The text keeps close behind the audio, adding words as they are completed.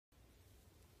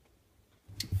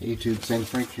Hey YouTube, St.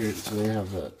 Frank here. Today I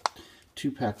have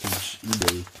 2 package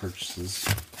eBay purchases.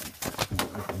 I'll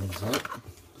open these up.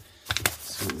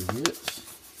 Let's see what we get.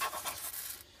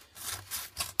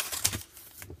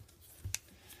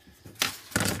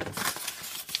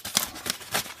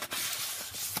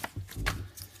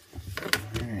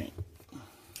 Alright.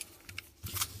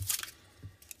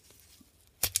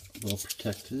 Well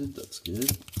protected, that's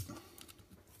good.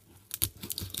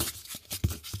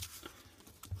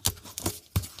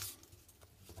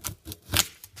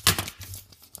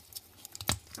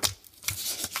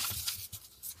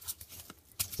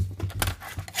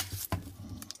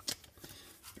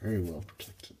 Very well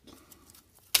protected.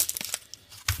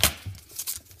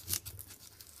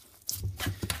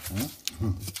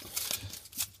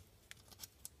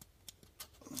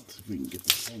 Let's see if we can get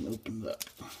this thing opened up.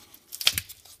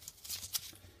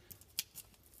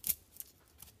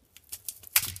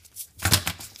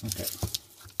 Okay.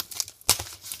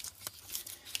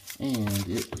 And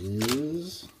it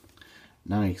is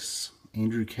nice.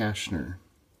 Andrew Kashner.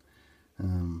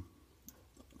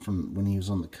 From when he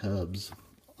was on the Cubs.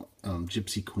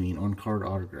 Gypsy Queen on-card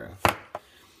autograph.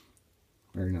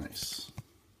 Very nice.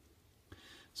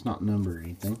 It's not numbered or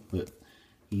anything, but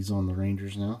he's on the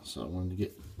Rangers now, so I wanted to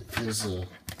get his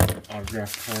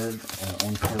autograph card,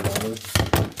 on-card auto.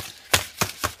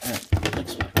 Alright,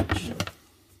 next package.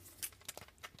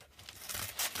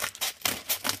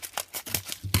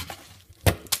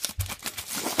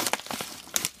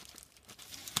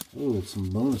 Oh, some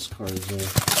bonus cards there.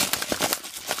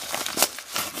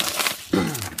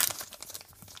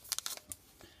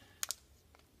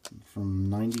 From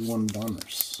 $91.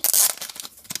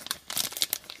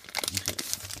 Okay.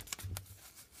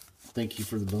 Thank you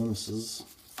for the bonuses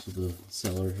to the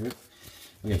seller here.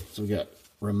 Okay, so we got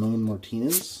Ramon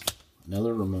Martinez,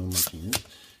 another Ramon Martinez,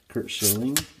 Kurt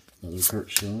Schilling, another Kurt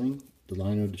Schilling,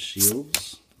 Delino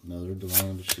DeShields, another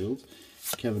Delino DeShields,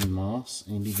 Kevin Moss,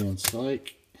 Andy Van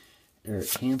Slyke,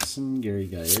 Eric Hansen, Gary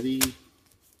Gaetti,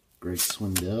 Greg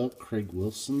Swindell, Craig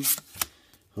Wilson,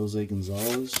 Jose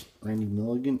Gonzalez, Randy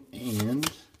Milligan,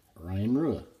 and Ryan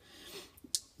Rua.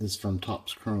 This is from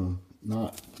Topps Chrome.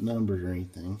 Not numbered or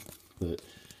anything, but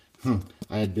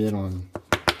I had bid on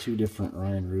 2 different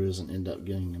Ryan Ruas and ended up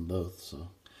getting them both. So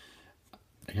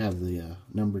I have the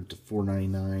numbered to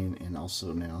 $4.99 and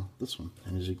also now this one.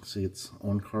 And as you can see, it's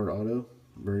on-card auto.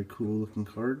 Very cool looking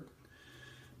card.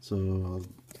 So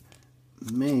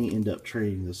I may end up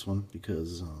trading this one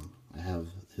because I have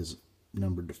his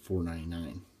numbered to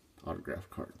 $4.99 autograph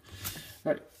card.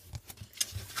 Alright,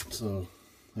 so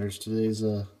there's today's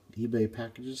eBay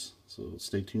packages, so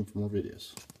stay tuned for more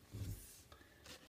videos.